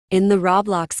In the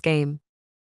Roblox game.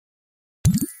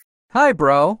 Hi,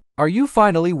 bro. Are you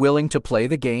finally willing to play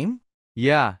the game?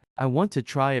 Yeah, I want to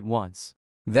try it once.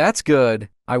 That's good.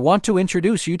 I want to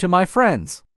introduce you to my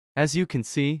friends. As you can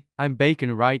see, I'm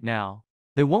bacon right now.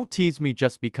 They won't tease me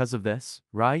just because of this,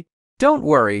 right? Don't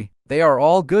worry, they are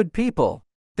all good people.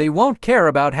 They won't care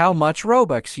about how much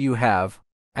Robux you have.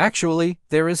 Actually,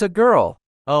 there is a girl,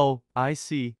 Oh, I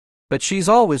see. but she's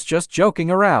always just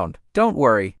joking around. Don't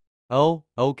worry. Oh,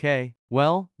 okay.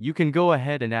 Well, you can go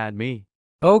ahead and add me.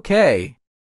 Okay.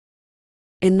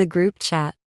 In the group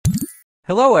chat.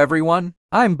 Hello, everyone.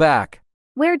 I'm back.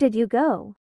 Where did you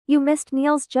go? You missed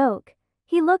Neil's joke.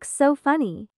 He looks so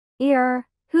funny.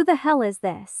 Who the hell is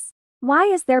this? Why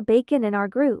is there bacon in our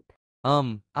group?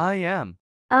 I am.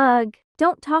 Ugh,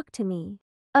 don't talk to me.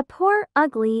 A poor,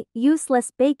 ugly,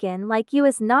 useless bacon like you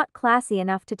is not classy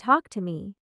enough to talk to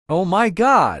me. Oh my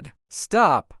God.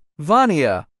 Stop.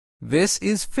 Vania. This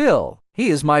is Phil. He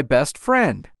is my best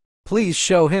friend. Please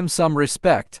show him some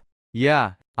respect.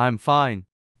 Yeah, I'm fine.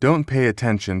 Don't pay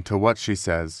attention to what she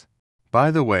says.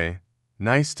 By the way,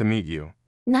 nice to meet you.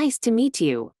 Nice to meet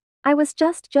you. I was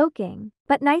just joking,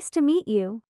 but nice to meet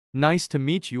you. Nice to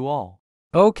meet you all.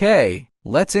 Okay,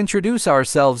 let's introduce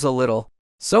ourselves a little,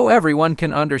 so everyone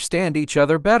can understand each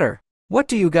other better. What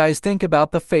do you guys think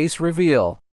about the face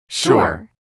reveal? Sure.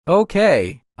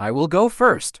 Okay, I will go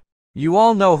first. You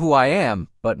all know who I am,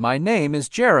 but my name is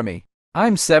Jeremy.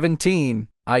 I'm 17.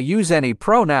 I use any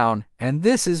pronoun, and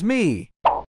this is me.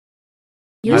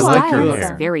 Your I like style your is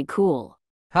hair. very cool.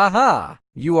 Haha,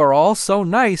 you are all so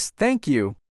nice, thank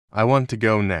you. I want to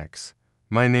go next.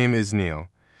 My name is Neil,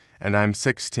 and I'm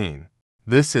 16.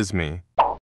 This is me.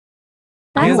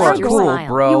 I You like are like your cool, smile.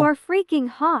 bro. You are freaking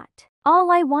hot. All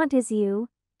I want is you.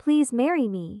 Please marry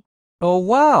me. Oh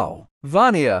wow,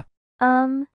 Vania.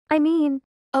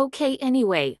 Okay,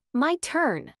 anyway, my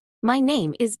turn. My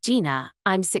name is Gina.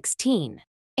 I'm 16.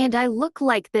 And I look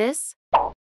like this.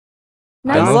 The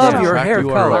Nice I most love girl. your hair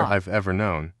attractive color. girl I've ever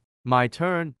known. My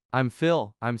turn. I'm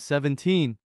Phil. I'm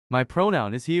 17. My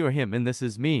pronoun is he or him and this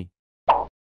is me.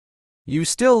 You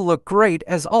still look great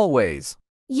as always.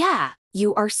 Yeah,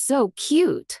 you are so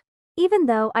cute. Even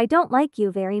though I don't like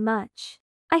you very much,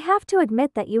 I have to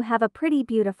admit that you have a pretty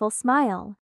beautiful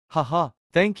smile. Haha,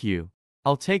 thank you.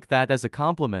 I'll take that as a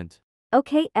compliment.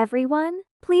 Okay, everyone,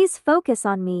 please focus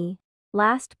on me.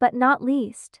 Last but not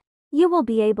least, you will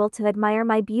be able to admire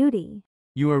my beauty.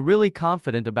 You are really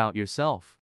confident about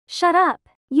yourself. Shut up,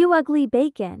 you ugly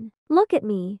bacon. Look at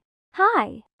me.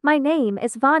 Hi, my name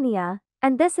is Vania,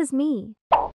 and this is me.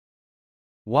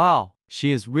 Wow,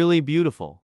 she is really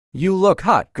beautiful. You look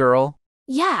hot, girl.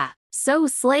 Yeah, so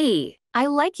slay. I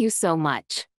like you so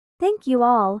much. Thank you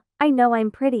all. I know I'm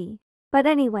pretty. But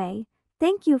anyway,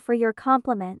 thank you for your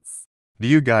compliments. Do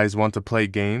you guys want to play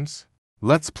games?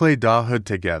 Let's play Da Hood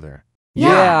together.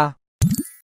 Yeah.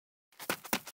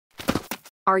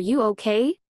 Are you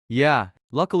okay? Yeah,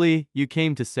 luckily, you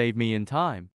came to save me in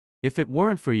time. If it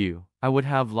weren't for you, I would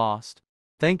have lost.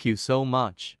 Thank you so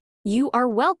much. You are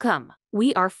welcome.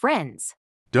 We are friends.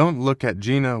 Don't look at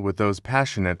Gina with those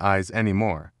passionate eyes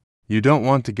anymore. You don't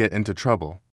want to get into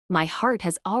trouble. My heart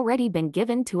has already been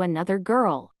given to another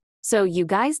girl. So you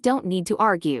guys don't need to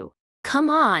argue. Come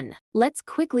on, let's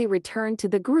quickly return to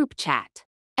the group chat.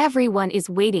 Everyone is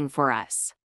waiting for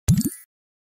us.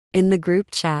 In the group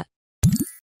chat.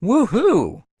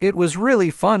 Woohoo! It was really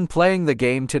fun playing the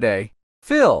game today.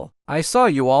 Phil, I saw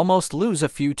you almost lose a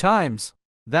few times.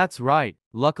 That's right.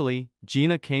 Luckily,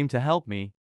 Gina came to help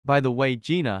me. By the way,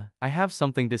 Gina, I have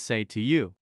something to say to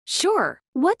you. Sure,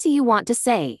 what do you want to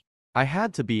say? I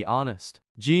had to be honest.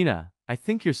 Gina, I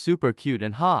think you're super cute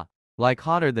and hot. Like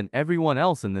hotter than everyone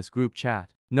else in this group chat.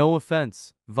 No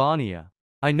offense, Vania.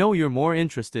 I know you're more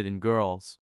interested in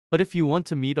girls. But if you want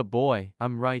to meet a boy,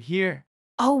 I'm right here.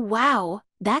 Oh wow,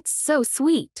 that's so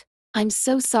sweet. I'm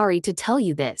so sorry to tell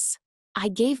you this. I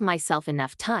gave myself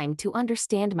enough time to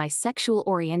understand my sexual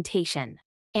orientation.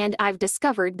 And I've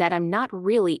discovered that I'm not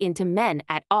really into men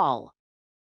at all.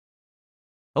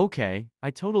 Okay,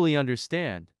 I totally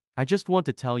understand. I just want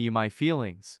to tell you my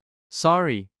feelings.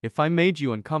 Sorry if I made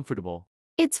you uncomfortable.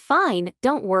 It's fine,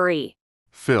 don't worry.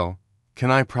 Phil, can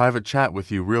I private chat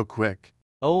with you real quick?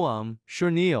 Oh,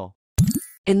 sure, Neil.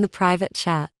 In the private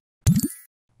chat.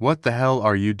 What the hell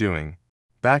are you doing?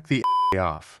 Back the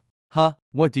off. Huh,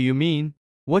 what do you mean?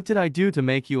 What did I do to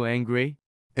make you angry?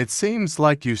 It seems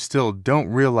like you still don't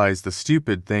realize the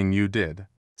stupid thing you did.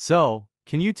 So,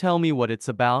 can you tell me what it's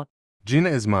about? Gina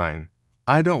is mine.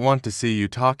 I don't want to see you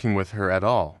talking with her at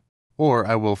all. Or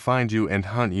I will find you and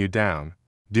hunt you down.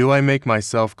 Do I make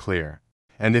myself clear?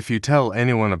 And if you tell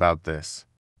anyone about this,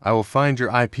 I will find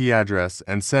your IP address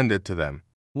and send it to them.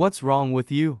 What's wrong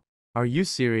with you? Are you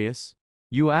serious?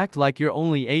 You act like you're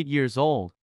only 8 years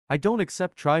old. I don't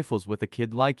accept trifles with a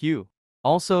kid like you.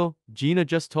 Also, Gina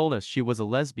just told us she was a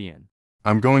lesbian.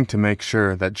 I'm going to make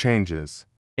sure that changes.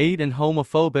 8 and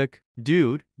homophobic?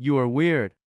 Dude, you are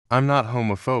weird. I'm not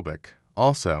homophobic.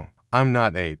 Also, I'm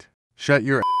not 8. Shut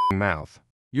your mouth.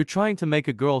 You're trying to make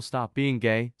a girl stop being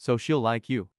gay so she'll like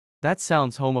you. That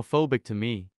sounds homophobic to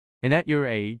me. And at your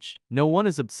age, no one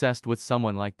is obsessed with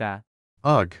someone like that.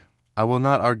 Ugh, I will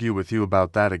not argue with you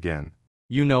about that again.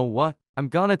 You know what? I'm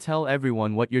gonna tell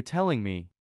everyone what you're telling me.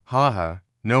 Haha,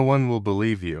 no one will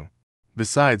believe you.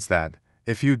 Besides that,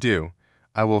 if you do,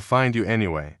 I will find you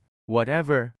anyway.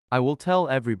 Whatever, I will tell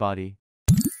everybody.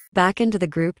 Back into the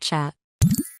group chat.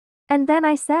 And then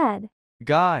I said,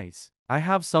 Guys, I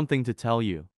have something to tell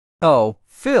you. Oh,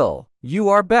 Phil, you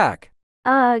are back.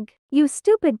 ugh, you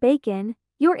stupid bacon,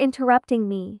 you're interrupting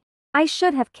me. I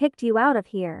should have kicked you out of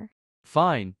here.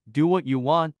 Fine, do what you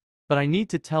want, but I need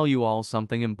to tell you all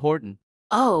something important.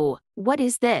 Oh, what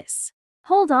is this?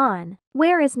 Hold on,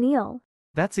 where is Neil?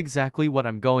 That's exactly what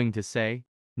I'm going to say.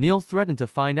 Neil threatened to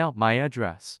find out my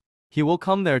address. He will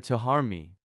come there to harm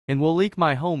me, and will leak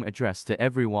my home address to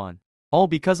everyone. All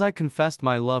because I confessed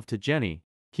my love to Jenny.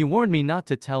 He warned me not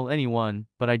to tell anyone,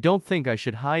 but I don't think I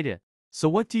should hide it. So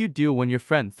what do you do when your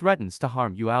friend threatens to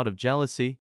harm you out of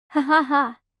jealousy? Ha ha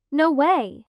ha, no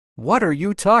way. What are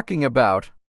you talking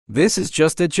about? This is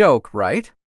just a joke,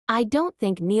 right? I don't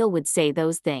think Neil would say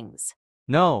those things.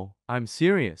 No, I'm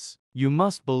serious. You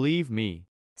must believe me.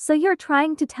 So you're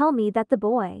trying to tell me that the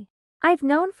boy I've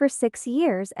known for 6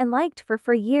 years and liked for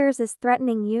 4 years is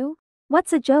threatening you?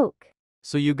 What's a joke?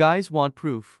 So you guys want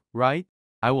proof, right?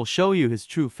 I will show you his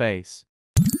true face.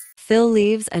 Phil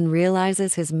leaves and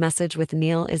realizes his message with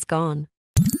Neil is gone.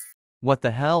 What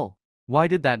the hell? Why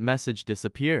did that message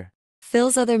disappear?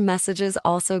 Phil's other messages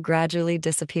also gradually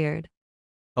disappeared.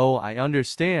 Oh, I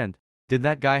understand. Did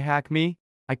that guy hack me?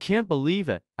 I can't believe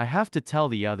it. I have to tell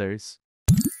the others.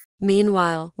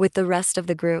 Meanwhile, with the rest of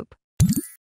the group.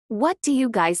 What do you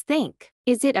guys think?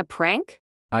 Is it a prank?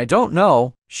 I don't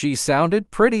know. She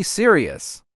sounded pretty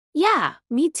serious. Yeah,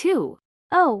 me too.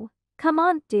 Oh, come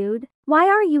on, dude. Why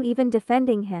are you even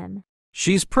defending him?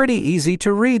 She's pretty easy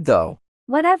to read, though.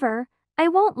 Whatever, I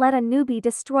won't let a newbie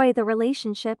destroy the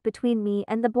relationship between me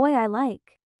and the boy I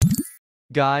like.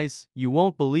 Guys, you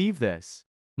won't believe this.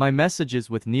 My messages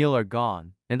with Neil are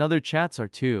gone, and other chats are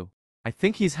too. I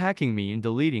think he's hacking me and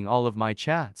deleting all of my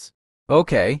chats.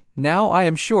 Okay, now I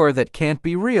am sure that can't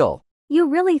be real. You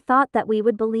really thought that we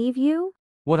would believe you?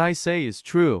 What I say is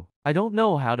true. I don't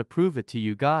know how to prove it to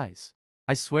you guys.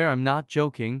 I swear I'm not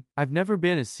joking. I've never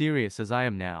been as serious as I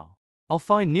am now. I'll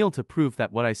find Neil to prove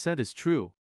that what I said is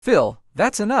true. Phil,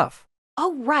 that's enough.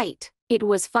 Oh, right. It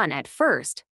was fun at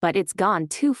first, but it's gone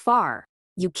too far.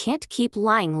 You can't keep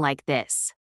lying like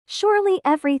this. Surely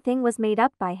everything was made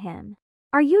up by him.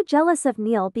 Are you jealous of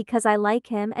Neil because I like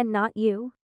him and not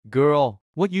you? Girl,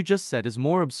 what you just said is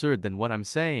more absurd than what I'm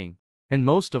saying. And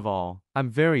most of all, I'm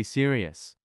very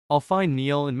serious. I'll find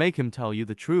Neil and make him tell you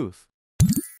the truth.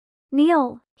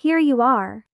 Neil, here you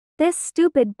are. This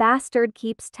stupid bastard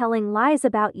keeps telling lies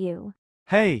about you.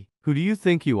 Hey, who do you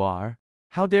think you are?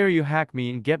 How dare you hack me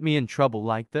and get me in trouble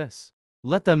like this?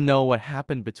 Let them know what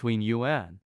happened between you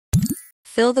and...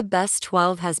 Phil the best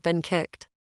 12 has been kicked.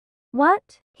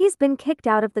 What? He's been kicked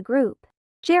out of the group.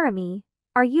 Jeremy,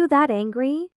 are you that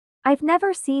angry? I've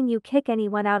never seen you kick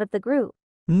anyone out of the group.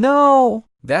 No,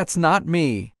 that's not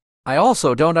me. I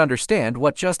also don't understand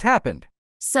what just happened.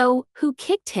 So, who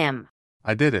kicked him?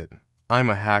 I did it. I'm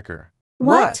a hacker.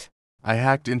 What? I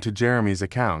hacked into Jeremy's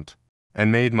account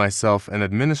and made myself an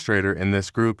administrator in this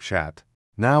group chat.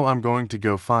 Now I'm going to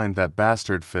go find that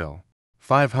bastard Phil.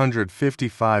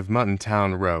 555 Mutton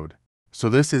Town Road. So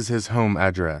this is his home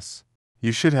address.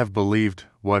 You should have believed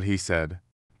what he said,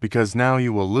 because now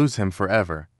you will lose him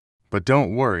forever. But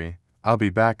don't worry, I'll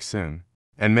be back soon,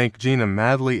 and make Gina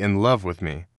madly in love with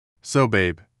me. So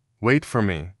babe, wait for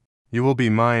me. You will be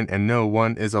mine and no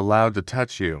one is allowed to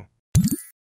touch you.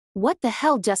 What the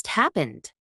hell just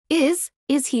happened? Is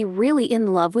he really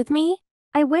in love with me?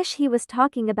 I wish he was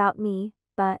talking about me,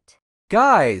 but...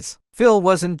 Guys, Phil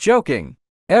wasn't joking.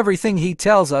 Everything he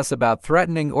tells us about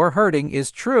threatening or hurting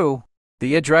is true.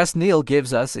 The address Neil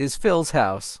gives us is Phil's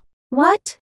house.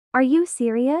 What? Are you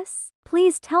serious?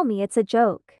 Please tell me it's a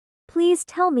joke. Please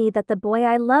tell me that the boy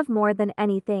I love more than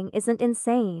anything isn't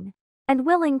insane and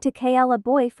willing to KL a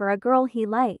boy for a girl he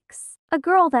likes. A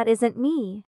girl that isn't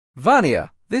me.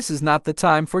 Vanya, this is not the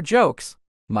time for jokes.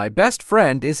 My best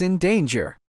friend is in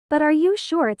danger. But are you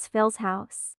sure it's Phil's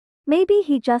house? Maybe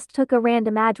he just took a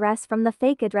random address from the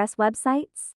fake address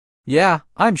websites? Yeah,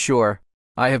 I'm sure.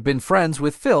 I have been friends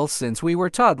with Phil since we were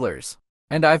toddlers,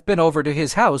 and I've been over to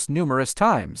his house numerous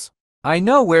times. I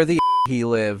know where the he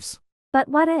lives. But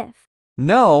what if?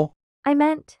 No, I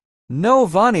meant, no,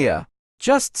 Vania.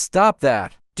 Just stop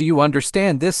that. Do you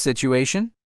understand this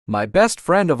situation? My best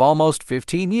friend of almost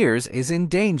 15 years is in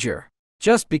danger.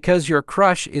 Just because your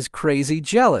crush is crazy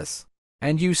jealous.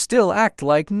 And you still act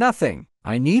like nothing.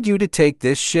 I need you to take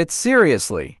this shit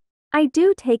seriously. I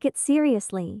do take it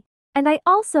seriously. And I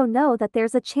also know that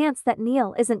there's a chance that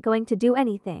Neil isn't going to do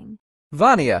anything.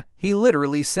 Vania, he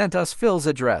literally sent us Phil's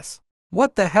address.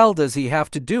 What the hell does he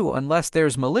have to do unless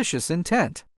there's malicious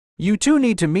intent? You two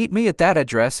need to meet me at that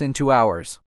address in 2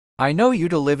 hours. I know you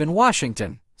to live in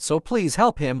Washington, so please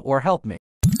help him or help me.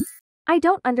 I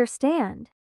don't understand.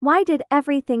 Why did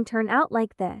everything turn out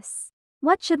like this?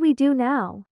 What should we do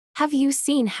now? Have you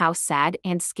seen how sad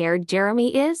and scared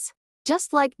Jeremy is?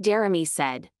 Just like Jeremy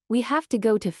said, we have to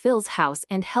go to Phil's house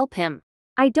and help him.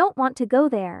 I don't want to go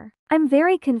there. I'm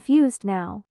very confused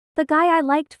now. The guy I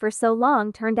liked for so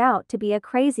long turned out to be a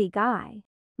crazy guy.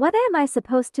 What am I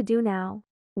supposed to do now?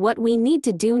 What we need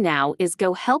to do now is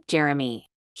go help Jeremy.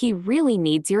 He really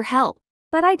needs your help.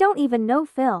 But I don't even know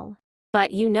Phil.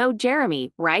 But you know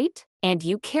Jeremy, right? And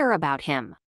you care about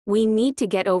him. We need to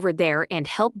get over there and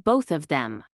help both of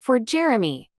them. For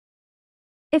Jeremy.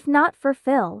 If not for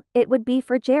Phil, it would be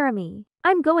for Jeremy.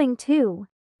 I'm going too.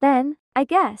 Then, I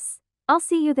guess, I'll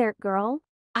see you there, girl.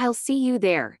 I'll see you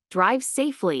there. Drive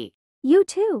safely. You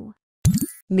too.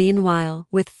 Meanwhile,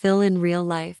 with Phil in real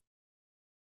life.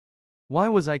 Why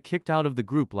was I kicked out of the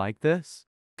group like this?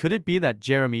 Could it be that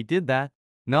Jeremy did that?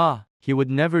 Nah, he would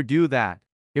never do that.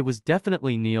 It was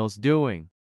definitely Neil's doing.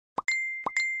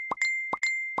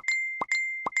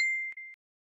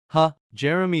 Huh,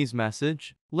 Jeremy's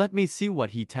message? Let me see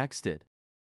what he texted.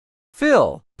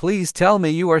 Phil, please tell me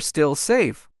you are still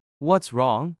safe. What's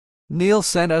wrong? Neil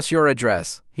sent us your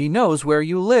address. He knows where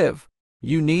you live.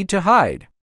 You need to hide.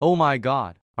 Oh my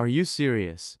god, are you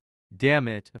serious? Damn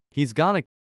it, he's gonna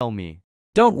kill me.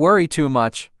 Don't worry too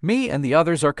much. Me and the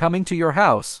others are coming to your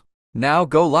house. Now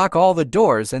go lock all the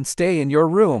doors and stay in your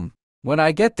room. When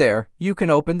I get there, you can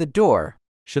open the door.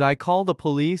 Should I call the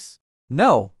police?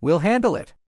 No, we'll handle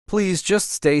it. Please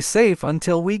just stay safe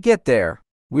until we get there.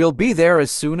 We'll be there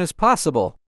as soon as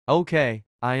possible. Okay,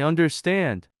 I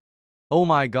understand. Oh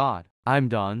my god, I'm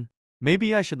done.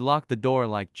 Maybe I should lock the door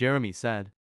like Jeremy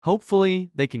said.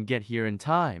 Hopefully, they can get here in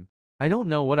time. I don't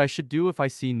know what I should do if I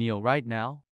see Neil right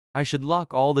now. I should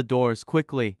lock all the doors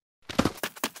quickly.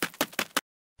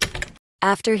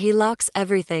 After he locks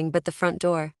everything but the front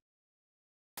door.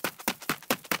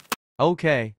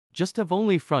 Okay, just have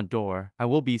only front door. I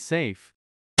will be safe.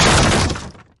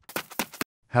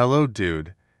 Hello,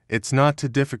 dude. It's not too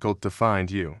difficult to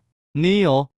find you.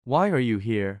 Neil, why are you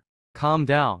here? Calm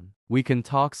down. We can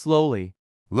talk slowly.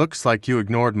 Looks like you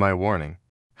ignored my warning.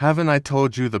 Haven't I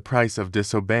told you the price of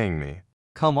disobeying me?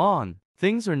 Come on,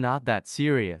 things are not that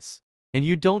serious. And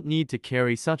you don't need to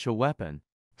carry such a weapon.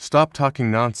 Stop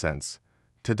talking nonsense.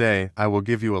 Today, I will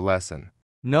give you a lesson.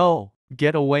 No,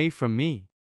 get away from me.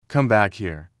 Come back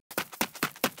here.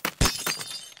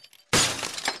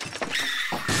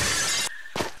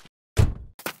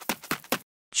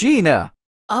 Gina!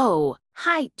 Oh,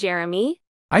 hi, Jeremy.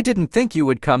 I didn't think you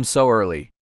would come so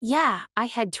early. Yeah, I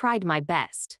had tried my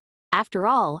best. After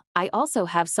all, I also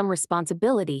have some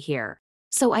responsibility here.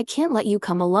 So I can't let you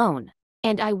come alone.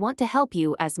 And I want to help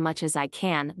you as much as I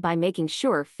can by making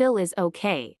sure Phil is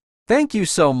okay. Thank you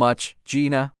so much,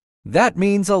 Gina. That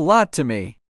means a lot to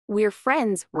me. We're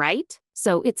friends, right?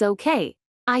 So it's okay.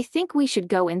 I think we should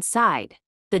go inside.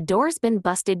 The door's been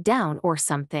busted down or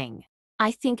something.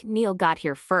 I think Neil got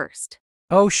here first.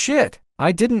 Oh shit,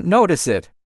 I didn't notice it.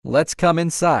 Let's come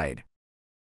inside.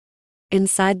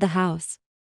 Inside the house.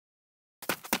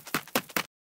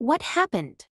 What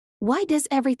happened? Why does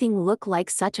everything look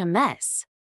like such a mess?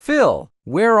 Phil,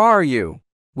 where are you?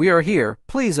 We are here,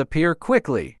 please appear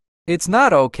quickly. It's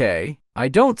not okay. I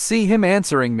don't see him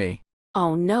answering me.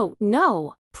 Oh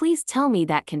no. Please tell me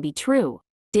that can be true.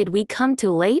 Did we come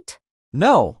too late?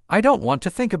 No, I don't want to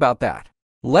think about that.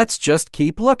 Let's just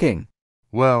keep looking.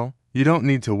 Well, you don't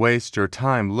need to waste your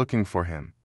time looking for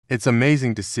him. It's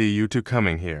amazing to see you two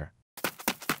coming here.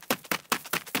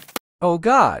 Oh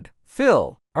God,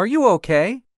 Phil, are you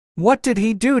okay? What did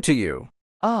he do to you?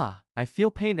 Ah, I feel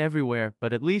pain everywhere,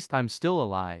 but at least I'm still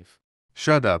alive.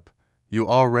 Shut up. You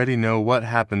already know what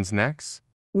happens next?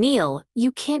 Neil,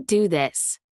 you can't do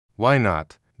this. Why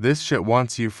not? This shit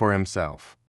wants you for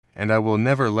himself. And I will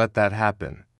never let that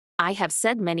happen. I have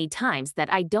said many times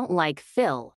that I don't like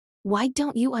Phil. Why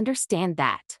don't you understand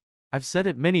that? I've said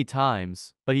it many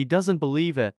times, but he doesn't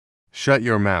believe it. Shut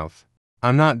your mouth.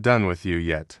 I'm not done with you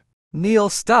yet. Neil,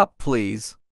 stop,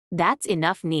 please. That's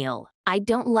enough, Neil. I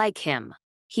don't like him.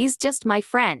 He's just my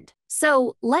friend,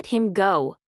 so let him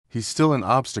go. He's still an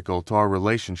obstacle to our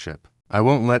relationship. I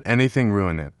won't let anything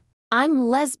ruin it. I'm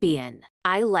lesbian.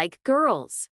 I like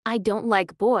girls. I don't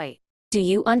like boy. Do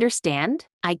you understand?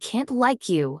 I can't like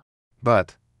you.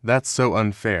 But that's so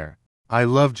unfair. I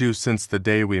loved you since the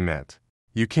day we met.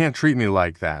 You can't treat me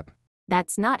like that.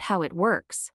 That's not how it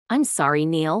works. I'm sorry,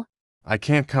 Neil. I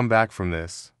can't come back from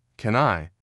this, can I?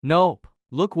 Nope.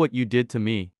 Look what you did to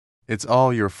me. It's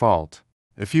all your fault.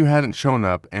 If you hadn't shown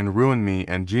up and ruined me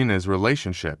and Gina's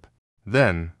relationship,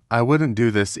 then I wouldn't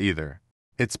do this either.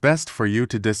 It's best for you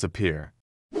to disappear.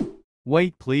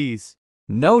 Wait, please.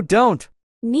 No, don't.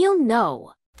 Neil,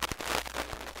 no.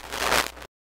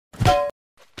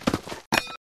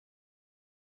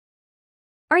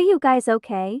 Are you guys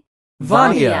okay?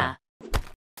 Vanya.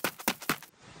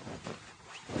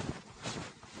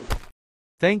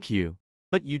 Thank you.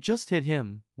 But you just hit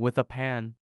him with a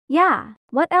pan. Yeah,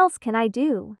 what else can I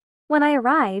do? When I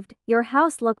arrived, your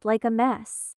house looked like a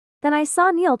mess. Then I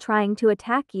saw Neil trying to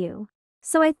attack you.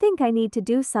 So I think I need to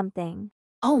do something.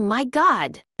 Oh my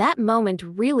God, that moment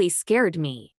really scared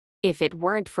me. If it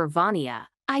weren't for Vanya,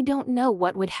 I don't know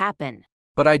what would happen.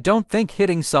 But I don't think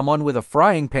hitting someone with a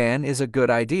frying pan is a good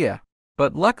idea.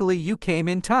 But luckily you came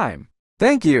in time.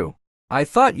 Thank you. I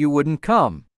thought you wouldn't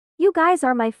come. You guys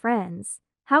are my friends.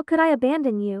 How could I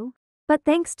abandon you? But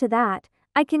thanks to that,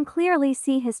 I can clearly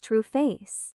see his true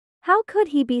face. How could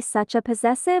he be such a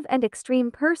possessive and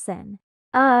extreme person?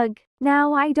 Ugh,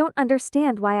 now I don't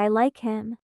understand why I like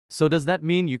him. So does that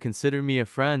mean you consider me a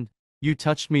friend? You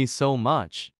touched me so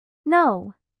much.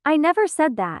 No, I never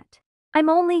said that. I'm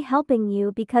only helping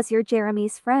you because you're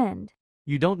Jeremy's friend.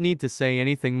 You don't need to say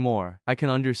anything more. I can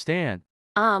understand.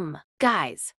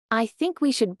 Guys, I think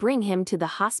we should bring him to the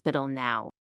hospital now.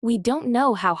 We don't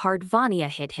know how hard Vanya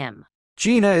hit him.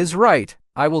 Gina is right.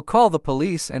 I will call the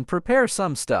police and prepare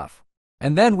some stuff.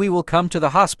 And then we will come to the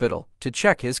hospital to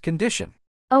check his condition.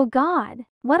 Oh God,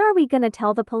 what are we gonna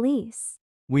tell the police?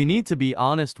 We need to be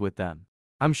honest with them.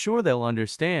 I'm sure they'll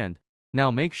understand.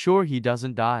 Now make sure he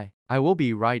doesn't die. I will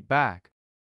be right back.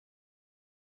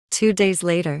 2 days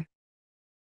later.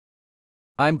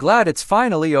 I'm glad it's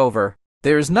finally over.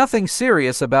 There's nothing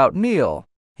serious about Neil.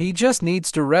 He just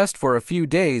needs to rest for a few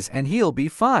days and he'll be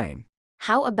fine.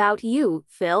 How about you,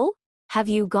 Phil? Have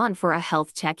you gone for a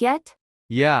health check yet?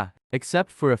 Yeah,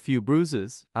 except for a few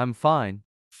bruises, I'm fine.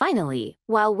 Finally,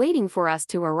 while waiting for us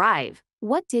to arrive,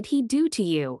 what did he do to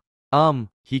you?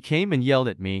 He came and yelled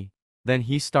at me. Then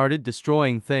he started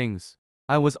destroying things.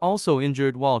 I was also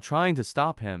injured while trying to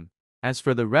stop him. As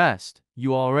for the rest,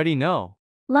 you already know.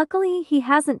 Luckily, he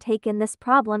hasn't taken this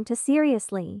problem too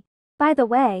seriously. By the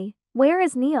way, where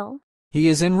is Neil? He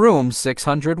is in room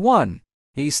 601.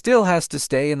 He still has to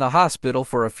stay in the hospital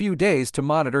for a few days to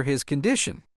monitor his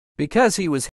condition, because he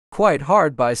was hit quite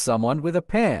hard by someone with a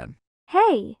pan.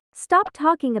 Hey, stop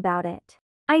talking about it.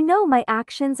 I know my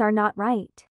actions are not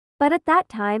right. But at that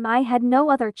time I had no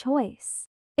other choice.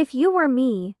 If you were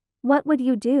me, what would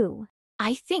you do?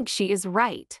 I think she is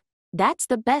right. That's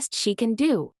the best she can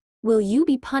do. Will you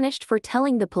be punished for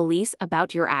telling the police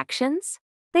about your actions?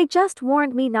 They just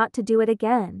warned me not to do it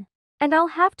again. And I'll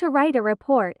have to write a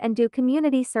report and do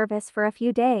community service for a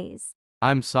few days.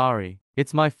 I'm sorry.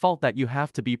 It's my fault that you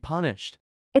have to be punished.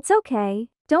 It's okay,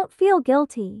 don't feel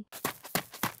guilty.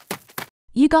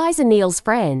 You guys are Neil's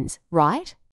friends,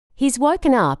 right? He's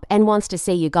woken up and wants to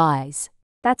see you guys.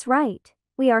 That's right,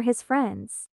 we are his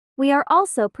friends. We are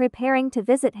also preparing to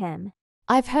visit him.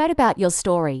 I've heard about your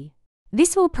story.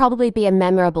 This will probably be a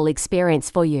memorable experience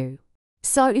for you.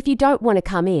 So if you don't want to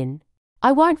come in,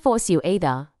 I won't force you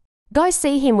either. Go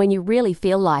see him when you really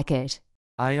feel like it.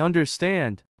 I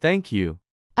understand. Thank you.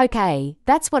 Okay,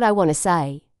 that's what I want to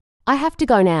say. I have to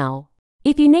go now.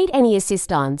 If you need any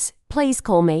assistance, please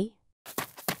call me.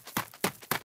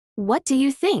 What do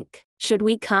you think? Should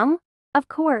we come? Of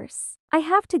course, I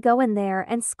have to go in there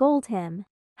and scold him.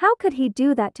 How could he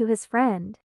do that to his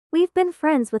friend? We've been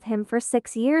friends with him for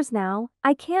 6 years now.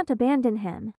 I can't abandon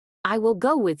him. I will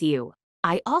go with you.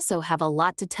 I also have a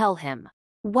lot to tell him.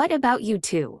 What about you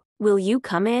two? Will you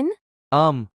come in?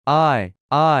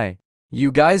 I.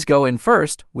 You guys go in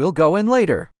first, we'll go in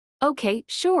later. Okay,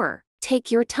 sure.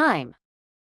 Take your time.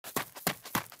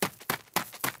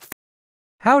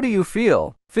 How do you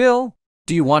feel, Phil?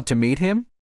 Do you want to meet him?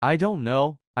 I don't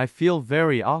know. I feel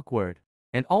very awkward.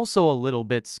 And also a little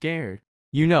bit scared.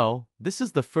 You know, this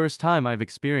is the first time I've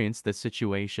experienced this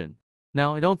situation.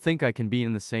 Now I don't think I can be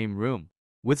in the same room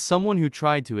with someone who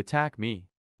tried to attack me.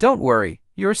 Don't worry,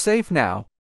 you're safe now.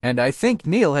 And I think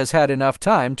Neil has had enough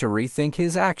time to rethink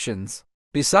his actions.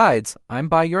 Besides, I'm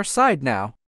by your side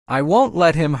now. I won't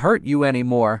let him hurt you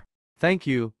anymore. Thank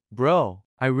you, bro.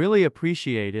 I really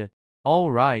appreciate it.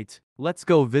 All right, let's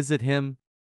go visit him.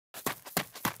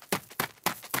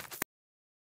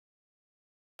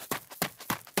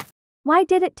 Why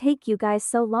did it take you guys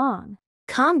so long?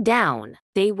 Calm down.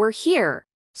 They were here.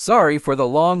 Sorry for the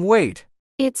long wait.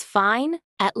 It's fine.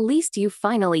 At least you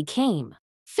finally came.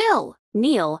 Phil,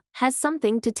 Neil has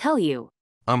something to tell you.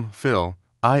 Phil,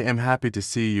 I am happy to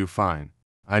see you fine.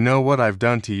 I know what I've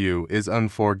done to you is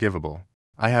unforgivable.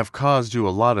 I have caused you a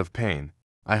lot of pain.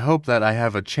 I hope that I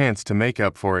have a chance to make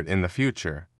up for it in the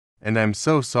future. And I'm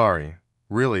so sorry.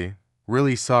 Really,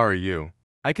 really sorry you.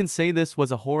 I can say this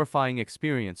was a horrifying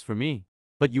experience for me,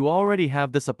 but you already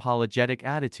have this apologetic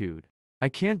attitude. I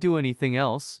can't do anything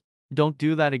else. Don't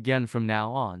do that again from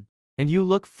now on. And you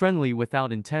look friendly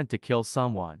without intent to kill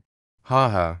someone.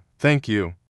 Haha, thank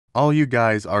you. All you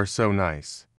guys are so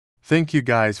nice. Thank you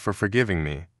guys for forgiving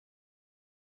me.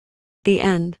 The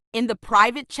end. In the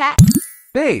private chat.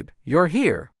 Babe, you're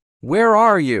here. Where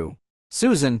are you?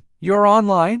 Susan, you're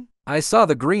online? I saw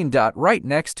the green dot right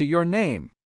next to your name.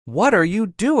 What are you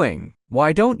doing?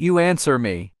 Why don't you answer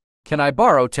me? Can I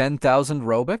borrow 10,000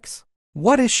 Robux?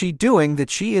 What is she doing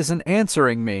that she isn't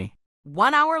answering me?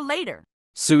 1 hour later.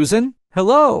 Susan,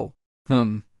 hello.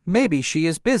 Maybe she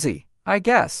is busy, I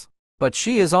guess. But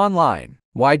she is online.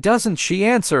 Why doesn't she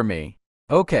answer me?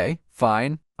 Okay,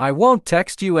 fine. I won't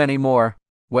text you anymore.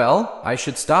 Well, I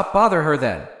should stop bother her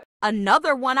then.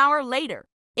 Another 1 hour later.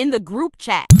 In the group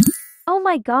chat. Oh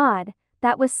my god,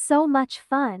 that was so much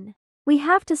fun. We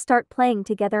have to start playing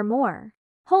together more.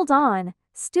 Hold on,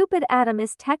 stupid Adam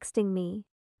is texting me.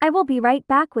 I will be right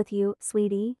back with you,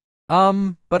 sweetie.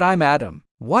 But I'm Adam.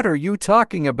 What are you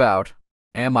talking about?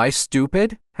 Am I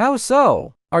stupid? How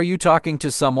so? Are you talking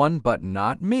to someone but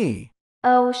not me?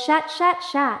 Oh,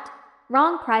 shat.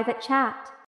 Wrong private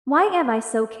chat. Why am I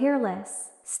so careless?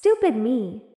 Stupid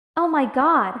me. Oh my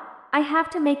god, I have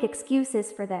to make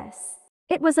excuses for this.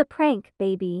 It was a prank,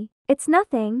 baby. It's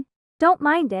nothing. Don't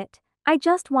mind it. I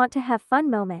just want to have fun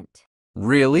moment.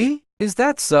 Really? Is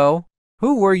that so?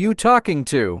 Who were you talking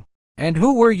to? And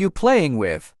who were you playing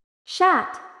with?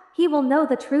 Shat. He will know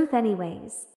the truth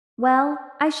anyways. Well,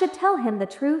 I should tell him the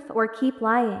truth or keep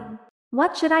lying.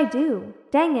 What should I do?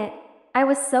 Dang it. I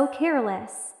was so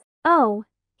careless. Oh,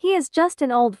 he is just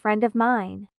an old friend of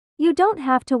mine. You don't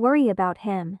have to worry about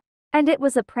him. And it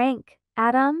was a prank,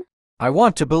 Adam? I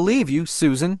want to believe you,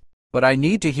 Susan, but I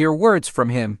need to hear words from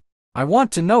him. I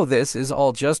want to know this is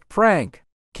all just prank.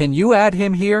 Can you add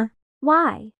him here?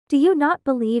 Why? Do you not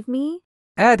believe me?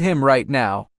 Add him right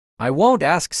now. I won't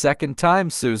ask second time,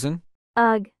 Susan.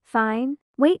 Ugh, fine.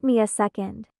 Wait me a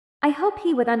second. I hope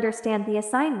he would understand the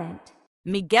assignment.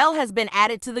 Miguel has been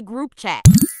added to the group chat.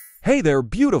 Hey there,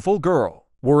 beautiful girl.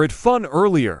 Were it fun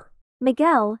earlier?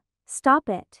 Miguel, stop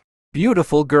it.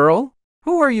 Beautiful girl?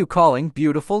 Who are you calling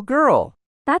beautiful girl?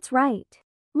 That's right.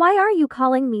 Why are you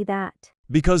calling me that?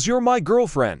 Because you're my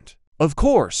girlfriend. Of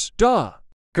course, duh.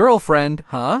 Girlfriend,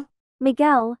 huh?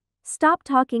 Miguel, stop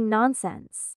talking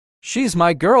nonsense. She's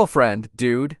my girlfriend,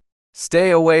 dude.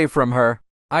 Stay away from her.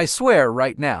 I swear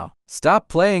right now. Stop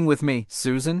playing with me,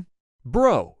 Susan.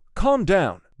 Bro, calm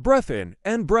down. Breath in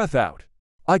and breath out.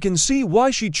 I can see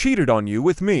why she cheated on you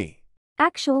with me.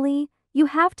 Actually, you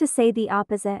have to say the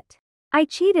opposite. I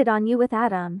cheated on you with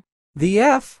Adam. The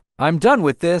F? I'm done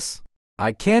with this.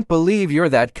 I can't believe you're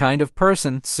that kind of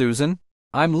person, Susan.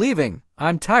 I'm leaving.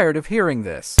 I'm tired of hearing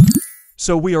this.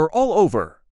 So we are all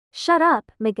over. Shut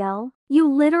up, Miguel. You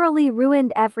literally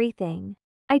ruined everything.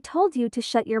 I told you to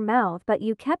shut your mouth, but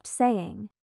you kept saying.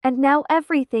 And now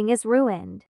everything is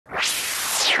ruined.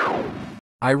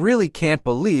 I really can't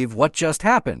believe what just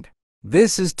happened.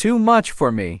 This is too much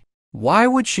for me. Why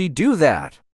would she do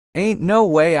that? Ain't no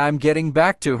way I'm getting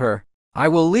back to her. I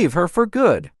will leave her for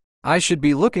good. I should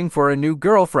be looking for a new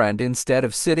girlfriend instead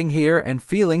of sitting here and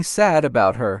feeling sad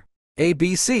about her.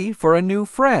 ABC for a new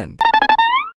friend.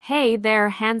 Hey there,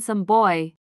 handsome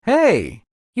boy. Hey!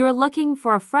 You're looking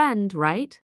for a friend,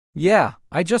 right? Yeah,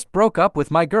 I just broke up with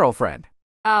my girlfriend.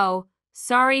 Oh,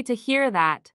 sorry to hear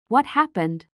that. What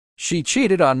happened? She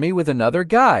cheated on me with another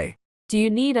guy. Do you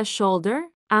need a shoulder?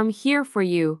 I'm here for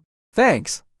you.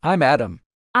 Thanks, I'm Adam.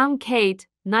 I'm Kate.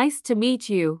 Nice to meet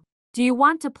you. Do you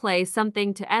want to play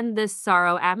something to end this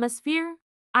sorrow atmosphere?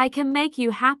 I can make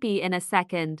you happy in a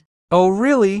second. Oh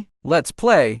really? Let's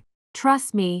play.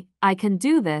 Trust me, I can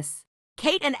do this.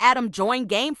 Kate and Adam joined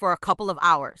game for a couple of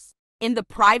hours. In the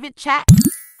private chat.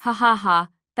 Ha ha ha,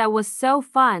 that was so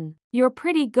fun. You're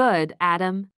pretty good,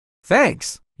 Adam.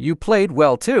 Thanks. You played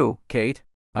well too, Kate.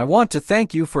 I want to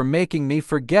thank you for making me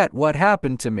forget what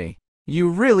happened to me.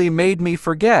 You really made me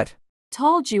forget.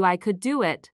 Told you I could do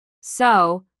it.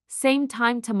 So, same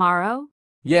time tomorrow?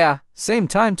 Yeah, same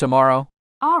time tomorrow.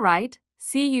 All right,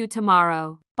 see you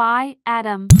tomorrow. Bye,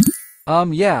 Adam.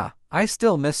 Yeah, I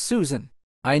still miss Susan.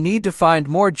 I need to find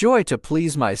more joy to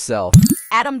please myself.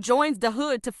 Adam joins the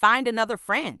hood to find another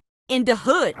friend. In the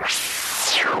hood.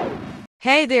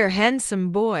 Hey there,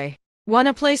 handsome boy.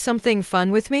 Wanna play something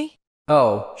fun with me?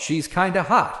 Oh, she's kinda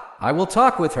hot. I will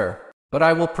talk with her, but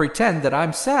I will pretend that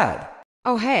I'm sad.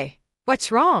 Oh hey,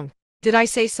 what's wrong? Did I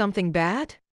say something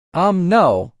bad?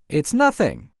 No, it's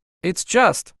nothing. It's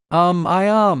just,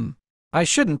 I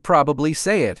shouldn't probably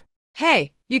say it.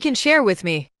 Hey, you can share with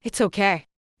me. It's okay.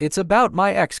 It's about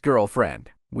my ex-girlfriend.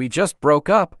 We just broke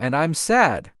up and I'm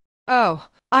sad. Oh,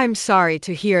 I'm sorry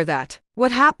to hear that.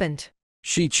 What happened?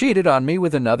 She cheated on me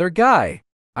with another guy.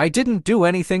 I didn't do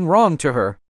anything wrong to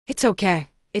her. It's okay.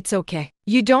 It's okay.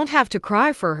 You don't have to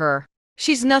cry for her.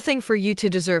 She's nothing for you to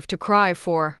deserve to cry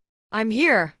for. I'm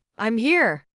here. I'm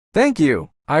here. Thank you.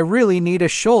 I really need a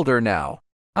shoulder now.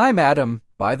 I'm Adam,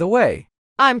 by the way.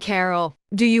 I'm Carol.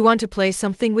 Do you want to play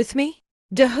something with me?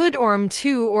 The Hood Orm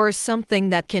 2 or something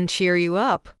that can cheer you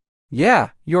up? Yeah,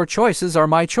 your choices are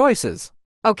my choices.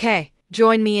 Okay,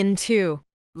 join me in 2.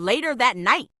 Later that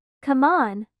night. Come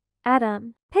on,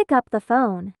 Adam, pick up the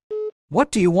phone.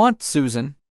 What do you want,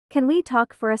 Susan? Can we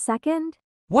talk for a second?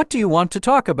 What do you want to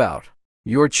talk about?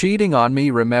 You're cheating on me,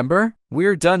 remember?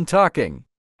 We're done talking.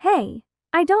 Hey,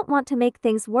 I don't want to make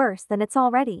things worse than it's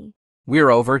already.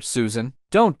 We're over, Susan.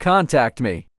 Don't contact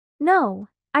me. No,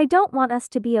 I don't want us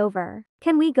to be over.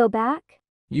 Can we go back?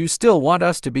 You still want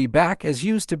us to be back as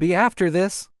used to be after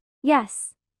this?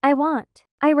 Yes, I want.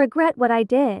 I regret what I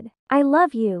did. I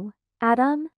love you,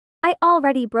 Adam. I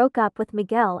already broke up with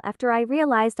Miguel after I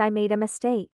realized I made a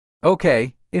mistake.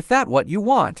 Okay, if that's what you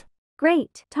want.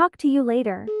 Great, talk to you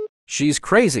later. She's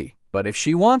crazy, but if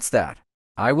she wants that,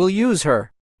 I will use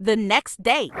her. The next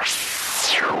day.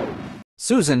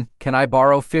 Susan, can I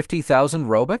borrow 50,000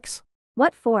 Robux?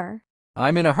 What for?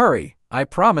 I'm in a hurry. I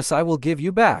promise I will give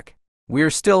you back. We're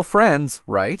still friends,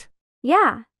 right?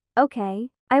 Yeah, okay,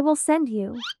 I will send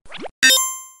you.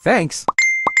 Thanks.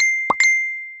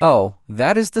 Oh,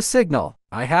 that is the signal.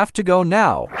 I have to go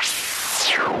now.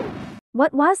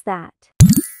 What was that?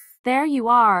 There you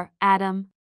are, Adam.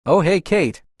 Oh hey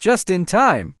Kate, just in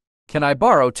time. Can I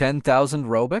borrow 10,000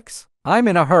 Robux? I'm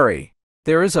in a hurry.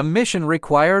 There is a mission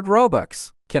required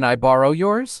Robux. Can I borrow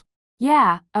yours?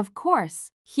 Yeah, of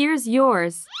course. Here's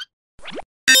yours.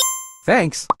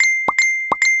 Thanks.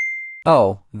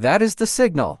 Oh, that is the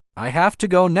signal. I have to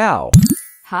go now.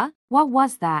 Huh? What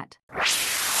was that?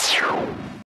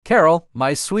 Carol,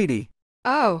 my sweetie.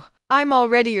 Oh, I'm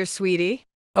already your sweetie.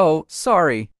 Oh,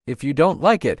 sorry. If you don't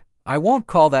like it, I won't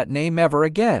call that name ever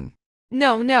again.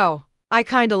 No, I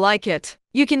kinda like it.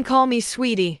 You can call me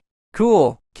sweetie.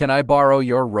 Cool. Can I borrow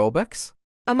your Robux?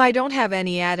 I don't have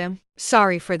any, Adam.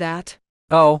 Sorry for that.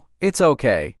 Oh, it's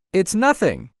okay. It's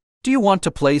nothing. Do you want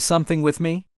to play something with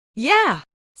me? Yeah.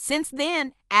 Since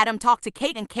then, Adam talked to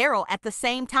Kate and Carol at the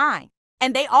same time.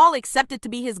 And they all accepted to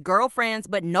be his girlfriends,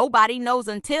 but nobody knows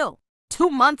until 2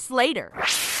 months later.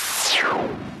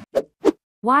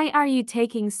 Why are you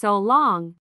taking so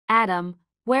long? Adam,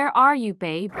 where are you,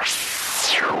 babe?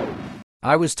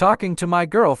 I was talking to my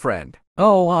girlfriend.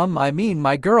 Oh, I mean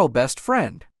my girl best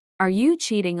friend. Are you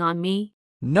cheating on me?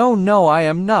 No, I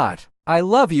am not. I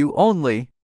love you only.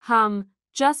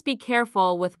 Just be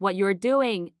careful with what you're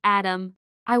doing, Adam.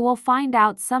 I will find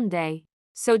out someday.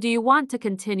 So do you want to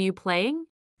continue playing?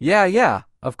 Yeah,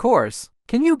 of course.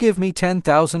 Can you give me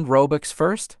 10,000 Robux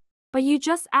first? But you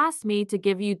just asked me to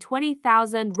give you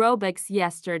 20,000 Robux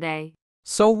yesterday.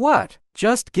 So what?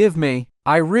 Just give me.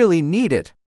 I really need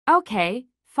it. Okay,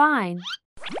 fine.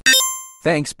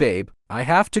 Thanks, babe. I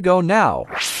have to go now.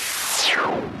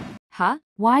 Huh?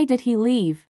 Why did he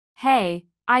leave? Hey,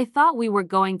 I thought we were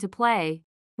going to play.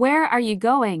 Where are you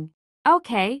going?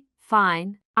 Okay,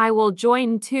 fine. I will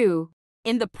join too.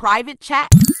 In the private chat.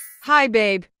 Hi,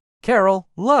 babe. Carol,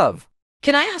 love.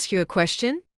 Can I ask you a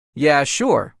question? Yeah,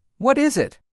 sure. What is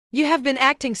it? You have been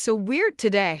acting so weird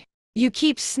today. You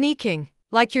keep sneaking,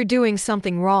 like you're doing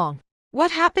something wrong.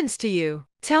 What happens to you?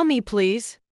 Tell me,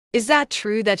 please. Is that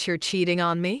true that you're cheating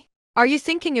on me? Are you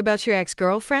thinking about your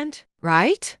ex-girlfriend,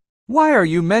 right? Why are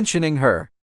you mentioning her?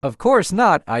 Of course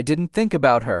not. I didn't think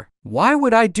about her. Why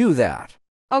would I do that?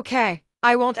 Okay,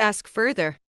 I won't ask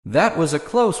further. That was a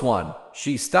close one.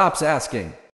 She stops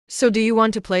asking. So do you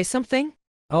want to play something?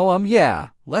 Oh, yeah.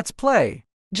 Let's play.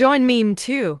 Join meme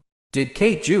too. Did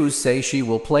Kate Jews say she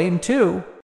will play in 2?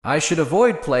 I should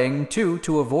avoid playing 2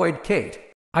 to avoid Kate.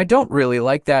 I don't really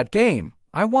like that game.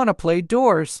 I want to play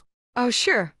doors. Oh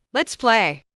sure, let's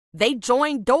play. They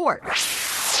joined doors.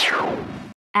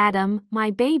 Adam,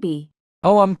 my baby.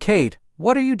 Oh, Kate.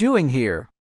 What are you doing here?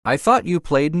 I thought you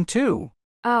played in 2.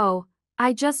 Oh,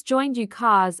 I just joined you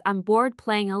 'cause I'm bored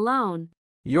playing alone.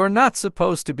 You're not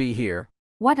supposed to be here.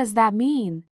 What does that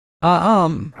mean?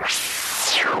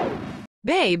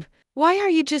 Babe, why are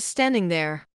you just standing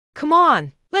there? Come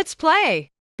on, let's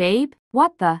play. Babe,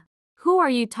 what the? Who are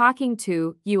you talking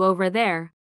to, you over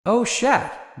there? Oh,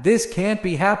 shat. This can't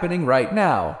be happening right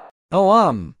now.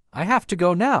 Oh, I have to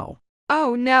go now.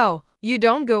 Oh no, you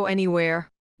don't go anywhere.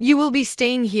 You will be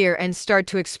staying here and start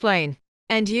to explain.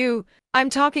 And you, I'm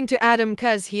talking to Adam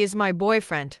 'cause he is my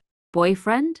boyfriend.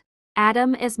 Boyfriend?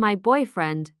 Adam is my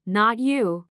boyfriend, not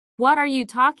you. What are you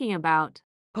talking about?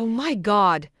 Oh my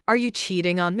god, are you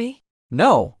cheating on me?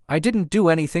 No, I didn't do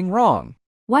anything wrong.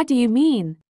 What do you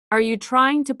mean? Are you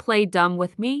trying to play dumb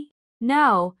with me?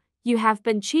 No, you have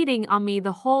been cheating on me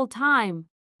the whole time.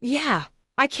 Yeah,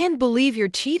 I can't believe you're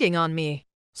cheating on me.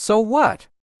 So what?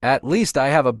 At least I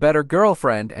have a better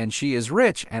girlfriend and she is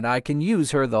rich and I can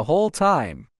use her the whole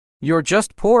time. You're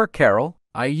just poor, Carol.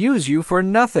 I use you for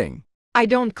nothing. I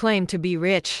don't claim to be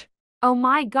rich. Oh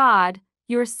my God,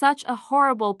 you're such a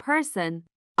horrible person.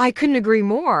 I couldn't agree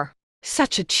more.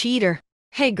 Such a cheater.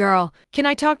 Hey girl, can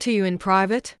I talk to you in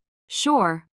private?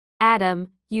 Sure. Adam,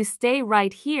 you stay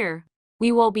right here.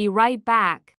 We will be right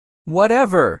back.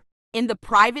 Whatever. In the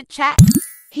private chat.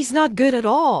 He's not good at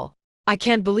all. I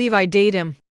can't believe I date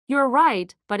him. You're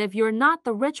right, but if you're not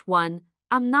the rich one,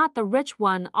 I'm not the rich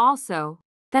one also.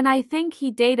 Then I think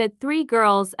he dated 3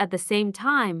 girls at the same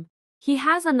time. He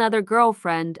has another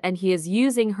girlfriend and he is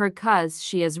using her 'cause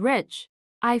she is rich.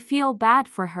 I feel bad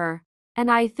for her. And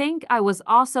I think I was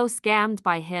also scammed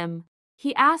by him.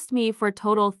 He asked me for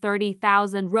total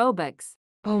 30,000 Robux.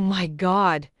 Oh my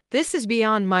god, this is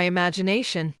beyond my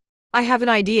imagination. I have an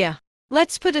idea.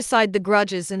 Let's put aside the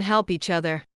grudges and help each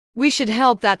other. We should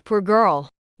help that poor girl.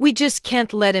 We just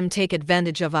can't let him take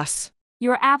advantage of us.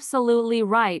 You're absolutely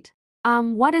right.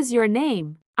 What is your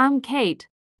name? I'm Kate.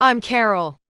 I'm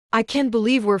Carol. I can't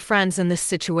believe we're friends in this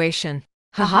situation.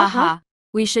 Ha ha ha.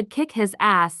 We should kick his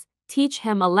ass, teach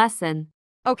him a lesson.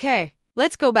 Okay,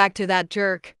 let's go back to that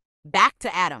jerk. Back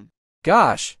to Adam.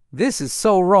 Gosh, this is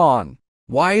so wrong.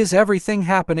 Why is everything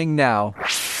happening now?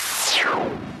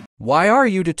 Why are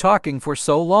you two talking for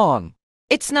so long?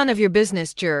 It's none of your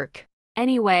business, jerk.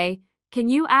 Anyway, can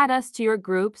you add us to your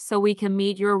group so we can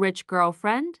meet your rich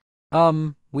girlfriend?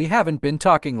 We haven't been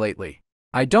talking lately.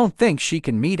 I don't think she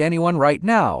can meet anyone right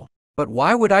now. But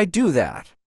why would I do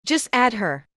that? Just add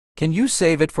her. Can you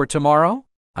save it for tomorrow?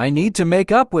 I need to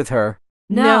make up with her.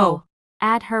 No.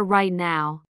 Add her right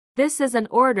now. This is an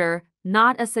order,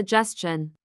 not a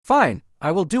suggestion. Fine,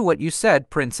 I will do what you said,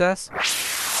 princess.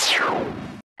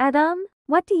 Adam,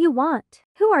 what do you want?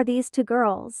 Who are these 2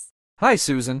 girls? Hi,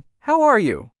 Susan. How are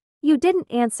you? You didn't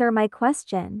answer my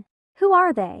question. Who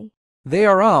are they? They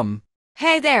are,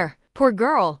 Hey there, poor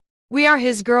girl. We are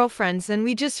his girlfriends and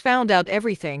we just found out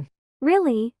everything.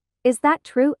 Really? Is that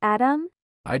true, Adam?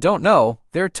 I don't know.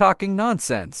 They're talking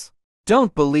nonsense.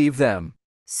 Don't believe them.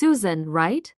 Susan,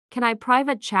 right? Can I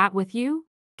private chat with you?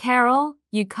 Carol,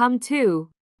 you come too.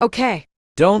 Okay.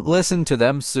 Don't listen to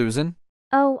them, Susan.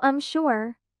 Oh, I'm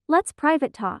sure. Let's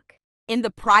private talk. In the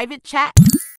private chat.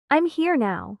 I'm here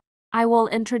now. I will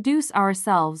introduce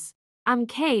ourselves. I'm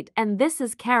Kate and this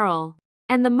is Carol.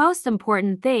 And the most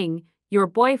important thing, your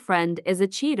boyfriend is a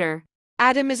cheater.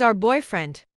 Adam is our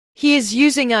boyfriend. He is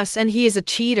using us and he is a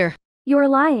cheater. You're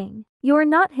lying. You're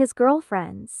not his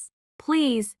girlfriends.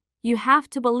 Please, you have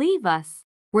to believe us.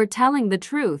 We're telling the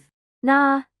truth.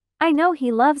 Nah, I know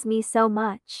he loves me so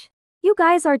much. You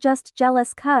guys are just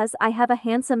jealous 'cause I have a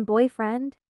handsome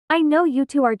boyfriend. I know you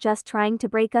 2 are just trying to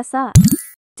break us up.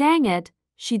 Dang it,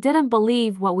 she didn't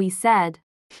believe what we said.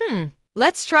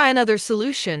 Let's try another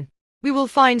solution. We will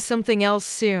find something else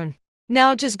soon.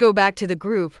 Now just go back to the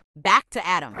group. Back to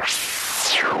Adam.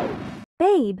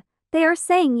 Babe, they are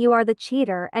saying you are the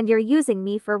cheater and you're using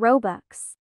me for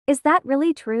Robux. Is that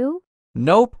really true?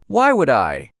 Nope, why would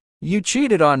I? You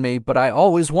cheated on me, but I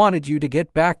always wanted you to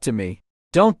get back to me.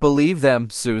 Don't believe them,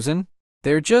 Susan.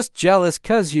 They're just jealous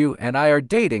 'cause you and I are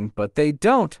dating, but they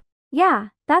don't. Yeah,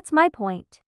 that's my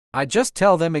point. I just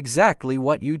tell them exactly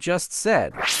what you just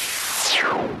said.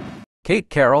 Kate,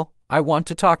 Carol, I want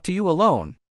to talk to you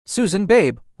alone. Susan,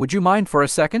 babe, would you mind for a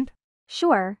second?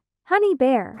 Sure, honey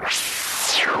bear.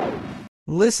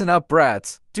 Listen up,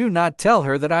 brats. Do not tell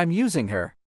her that I'm using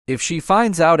her. If she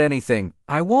finds out anything,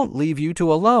 I won't leave you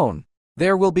two alone.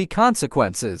 There will be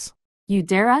consequences. You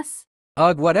dare us?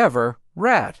 Ugh, whatever,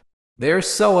 rat. They're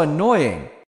so annoying.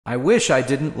 I wish I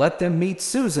didn't let them meet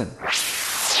Susan.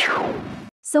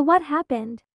 So what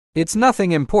happened? It's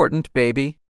nothing important,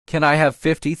 baby. Can I have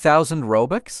 50,000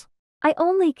 Robux? I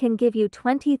only can give you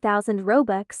 20,000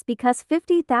 Robux because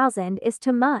 50,000 is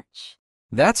too much.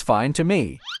 That's fine to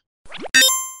me.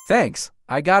 Thanks,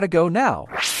 I gotta go now.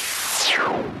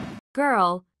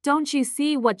 Girl, don't you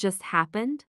see what just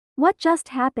happened? What just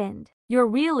happened? You're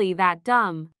really that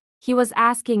dumb. He was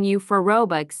asking you for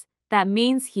Robux. That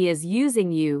means he is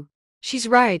using you. She's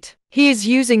right. He is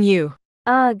using you.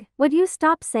 Ugh, would you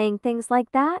stop saying things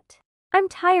like that? I'm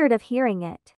tired of hearing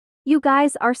it. You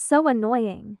guys are so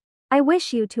annoying. I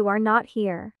wish you two are not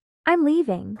here. I'm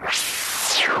leaving.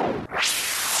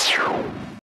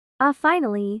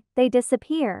 Finally, they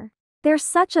disappear. They're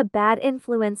such a bad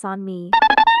influence on me.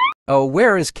 Oh,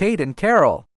 where is Kate and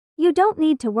Carol? You don't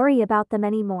need to worry about them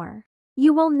anymore.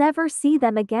 You will never see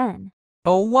them again.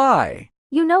 Oh, why?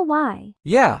 You know why?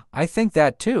 Yeah, I think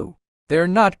that too. They're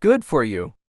not good for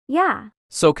you. Yeah.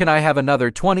 So can I have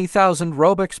another 20,000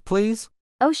 Robux, please?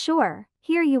 Oh sure,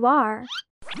 here you are.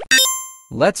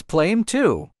 Let's play 'em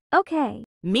too. Okay.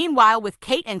 Meanwhile, with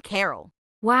Kate and Carol.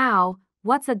 Wow,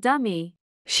 what's a dummy?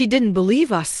 She didn't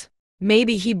believe us.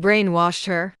 Maybe he brainwashed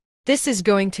her. This is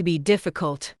going to be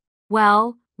difficult.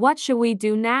 Well, what should we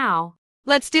do now?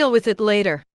 Let's deal with it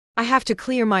later. I have to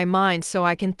clear my mind so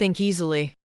I can think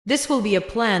easily. This will be a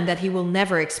plan that he will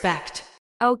never expect.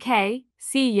 Okay,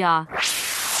 see ya.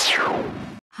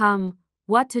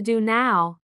 What to do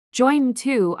now? Join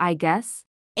too, I guess.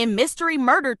 In mystery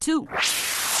murder too.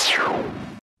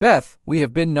 Beth, we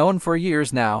have been known for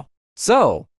years now.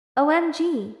 So,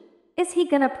 OMG. Is he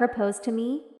gonna propose to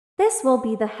me? This will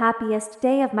be the happiest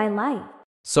day of my life.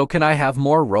 so can I have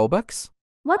more Robux?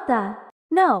 What the?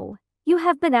 No. You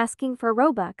have been asking for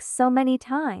Robux so many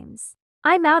times.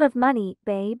 I'm out of money,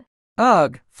 babe.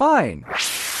 Ugh, fine.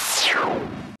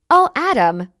 Oh,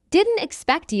 Adam, didn't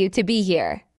expect you to be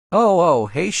here. Oh,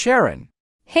 hey Sharon.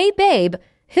 Hey, babe,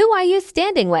 who are you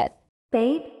standing with?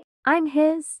 Babe? I'm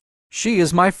his. She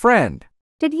is my friend.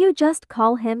 Did you just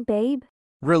call him babe?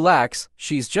 Relax,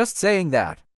 she's just saying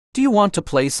that. Do you want to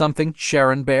play something,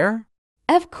 Sharon Bear?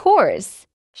 Of course.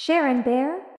 Sharon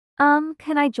Bear?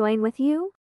 Can I join with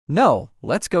you? No,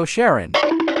 let's go Sharon.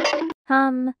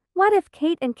 What if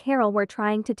Kate and Carol were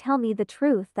trying to tell me the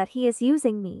truth that he is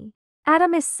using me?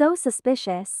 Adam is so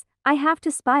suspicious. I have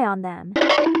to spy on them.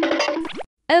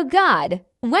 Oh God,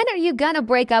 when are you gonna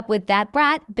break up with that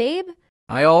brat, babe?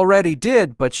 I already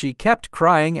did, but she kept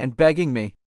crying and begging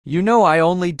me. You know I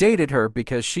only dated her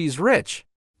because she's rich.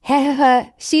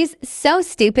 She's so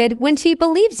stupid when she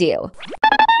believes you.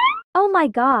 Oh my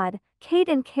God, Kate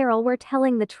and Carol were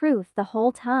telling the truth the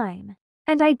whole time.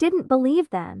 And I didn't believe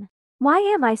them. Why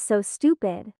am I so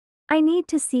stupid? I need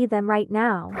to see them right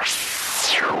now.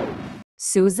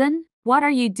 Susan, what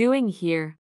are you doing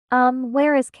here?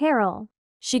 Where is Carol?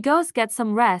 She goes get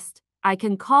some rest. I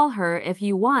can call her if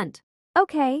you want.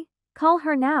 Okay, call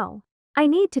her now. I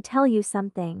need to tell you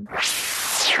something.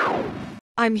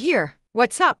 I'm here.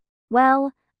 What's up?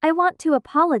 Well, I want to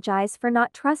apologize for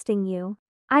not trusting you.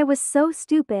 I was so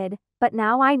stupid, but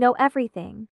now I know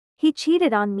everything. He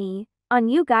cheated on me, on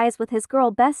you guys with his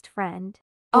girl best friend.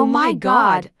 Oh my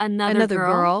God, another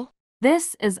girl?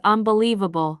 This is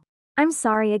unbelievable. I'm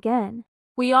sorry again.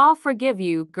 We all forgive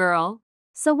you, girl.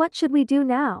 So what should we do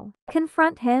now?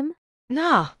 Confront him?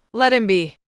 Nah, let him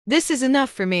be. This is enough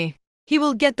for me. He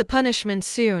will get the punishment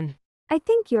soon. I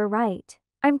think you're right.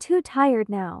 I'm too tired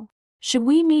now. Should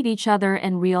we meet each other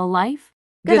in real life?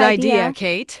 Good idea,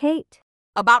 Kate. Kate.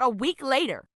 About a week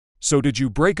later. So did you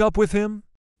break up with him?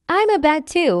 I'm a bad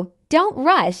too. Don't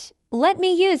rush. Let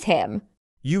me use him.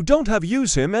 You don't have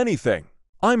use him anything.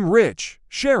 I'm rich.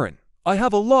 Sharon, I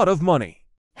have a lot of money.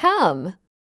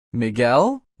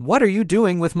 Miguel, what are you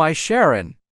doing with my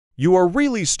Sharon? You are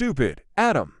really stupid,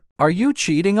 Adam. Are you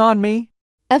cheating on me?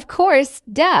 Of course,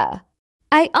 duh.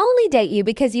 I only date you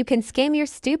because you can scam your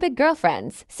stupid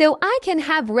girlfriends, so I can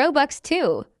have Robux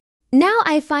too. Now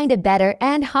I find a better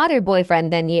and hotter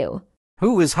boyfriend than you.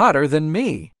 Who is hotter than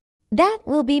me? That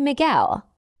will be Miguel.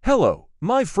 Hello,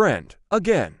 my friend,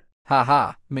 again.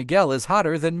 Haha, Miguel is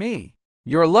hotter than me.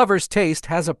 Your lover's taste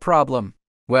has a problem.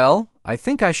 Well, I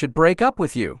think I should break up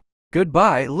with you.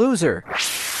 Goodbye, loser.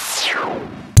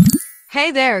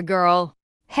 Hey there, girl.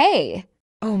 Hey.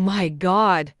 Oh my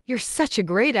God, you're such a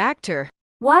great actor.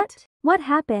 What? What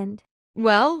happened?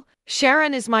 Well,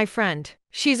 Sharon is my friend.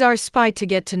 She's our spy to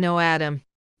get to know Adam.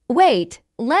 Wait,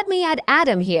 let me add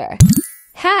Adam here.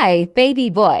 Hi, baby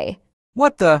boy.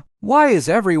 What the? Why is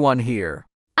everyone here?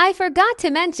 I forgot to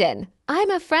mention,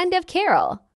 I'm a friend of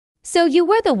Carol. So you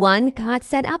were the one God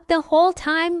set up the whole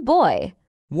time, boy.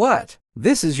 What?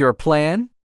 This is your plan?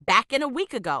 Back in a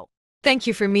week ago. Thank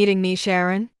you for meeting me,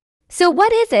 Sharon. So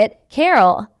what is it,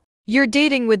 Carol? You're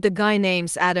dating with the guy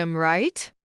named Adam,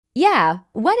 right? Yeah,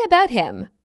 what about him?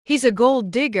 He's a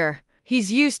gold digger.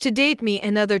 He's used to date me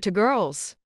and other two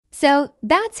girls. So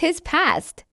that's his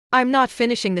past. I'm not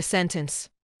finishing the sentence.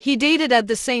 He dated at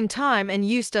the same time and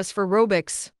used us for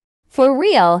Robux. For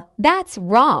real, that's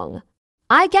wrong.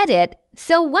 I get it.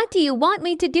 So what do you want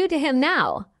me to do to him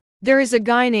now? There is a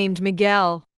guy named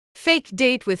Miguel. Fake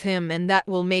date with him and that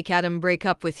will make Adam break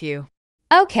up with you.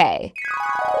 Okay.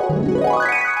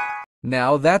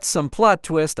 Now that's some plot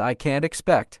twist I can't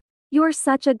expect. You're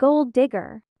such a gold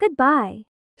digger. Goodbye.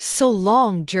 So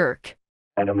long, jerk.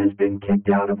 Adam has been kicked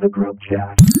out of the group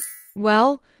chat.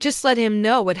 Well, just let him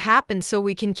know what happened so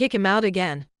we can kick him out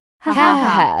again. Ha ha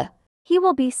ha. He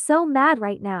will be so mad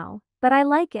right now, but I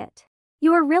like it.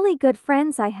 You're really good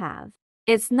friends I have.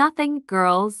 It's nothing,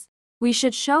 girls. We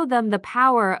should show them the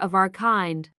power of our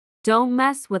kind. Don't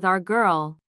mess with our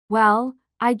girl. Well,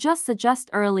 I just suggest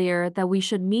earlier that we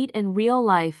should meet in real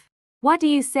life. What do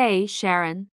you say,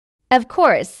 Sharon? Of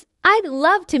course. I'd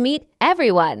love to meet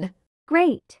everyone.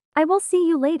 Great. I will see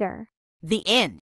you later. The end.